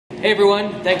Hey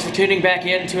everyone, thanks for tuning back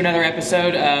in to another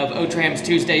episode of Otram's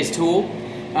Tuesdays Tool.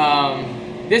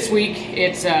 This week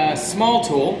it's a small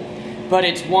tool, but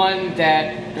it's one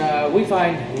that we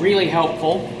find really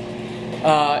helpful.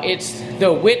 It's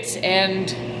the Wits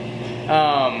End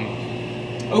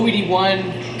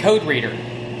OBD1 code reader.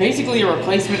 Basically a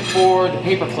replacement for the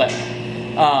paperclip.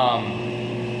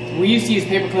 We used to use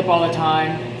paperclip all the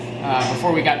time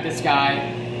before we got this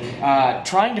guy.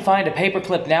 Trying to find a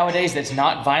paperclip nowadays that's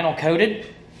not vinyl coated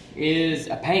is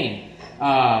a pain.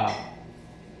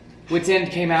 Wits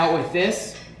End came out with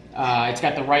this. It's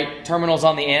got the right terminals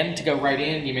on the end to go right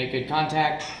in. You make good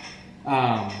contact.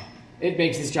 It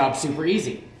makes this job super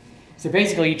easy. So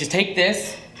basically you just take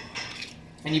this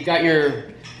and you've got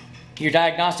your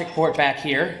diagnostic port back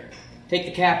here. Take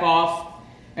the cap off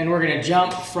and we're going to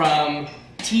jump from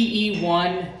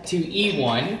TE1 to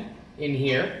E1 in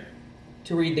here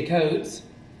to read the codes.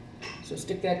 So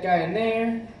stick that guy in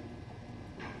there,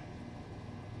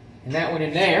 and that one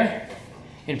in there,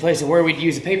 in place of where we'd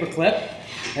use a paper clip,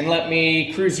 and let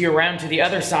me cruise you around to the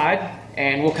other side,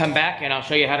 and we'll come back and I'll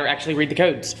show you how to actually read the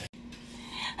codes.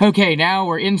 Okay, now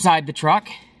we're inside the truck,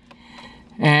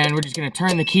 and we're just going to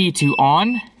turn the key to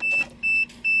on,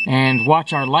 and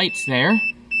watch our lights there.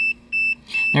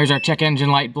 There's our check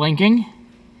engine light blinking.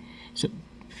 So,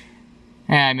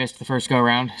 I missed the first go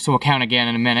around, so we'll count again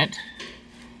in a minute.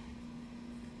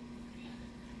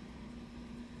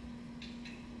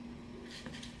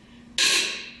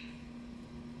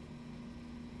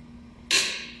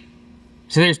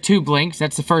 So there's 2 blinks,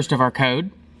 that's the first of our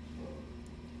code.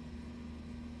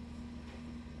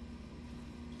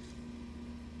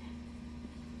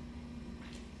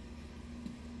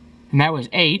 And that was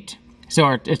 8, so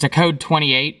it's a code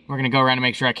 28. We're going to go around and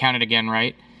make sure I count it again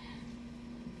right.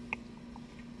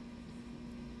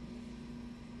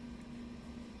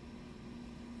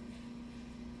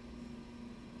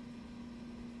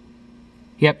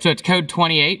 Yep, so it's code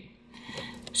 28.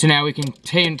 So now we can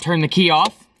turn the key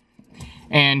off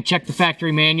and check the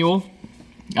factory manual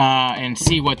and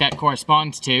see what that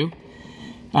corresponds to.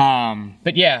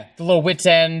 But yeah, the little Wits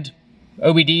End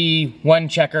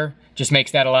OBD1 checker just makes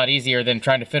that a lot easier than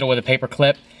trying to fiddle with a paper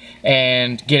clip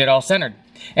and get it all centered.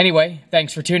 Anyway,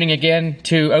 thanks for tuning again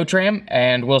to Otram,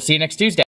 and we'll see you next Tuesday.